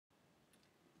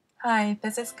Hi,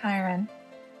 this is Kyron.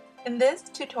 In this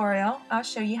tutorial, I'll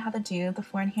show you how to do the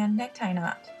four-in-hand necktie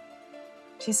knot.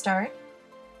 To start,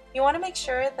 you want to make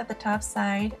sure that the top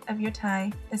side of your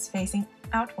tie is facing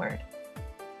outward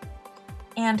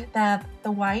and that the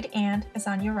wide end is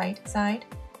on your right side,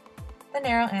 the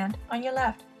narrow end on your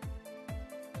left.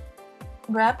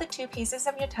 Grab the two pieces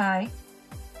of your tie,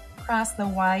 cross the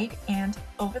wide end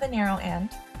over the narrow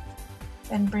end,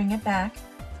 then bring it back,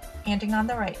 ending on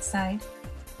the right side.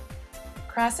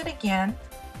 Cross it again,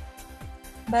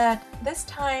 but this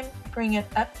time bring it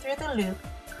up through the loop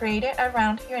created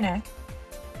around your neck.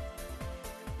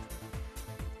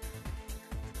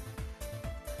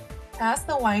 Pass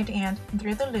the wide end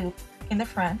through the loop in the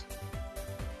front.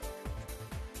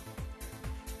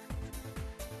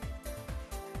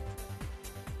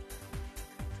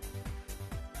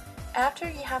 After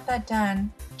you have that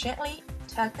done, gently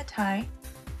tug the tie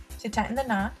to tighten the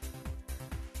knot,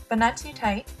 but not too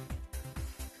tight.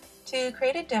 To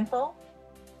create a dimple,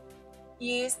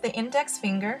 use the index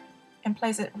finger and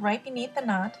place it right beneath the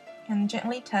knot and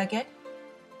gently tug it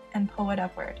and pull it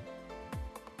upward.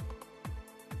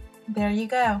 There you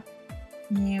go.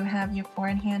 You have your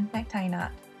four-in-hand necktie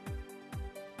knot.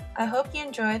 I hope you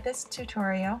enjoyed this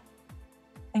tutorial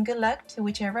and good luck to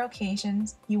whichever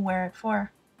occasions you wear it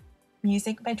for.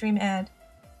 Music by Dream Ed.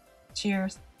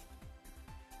 Cheers.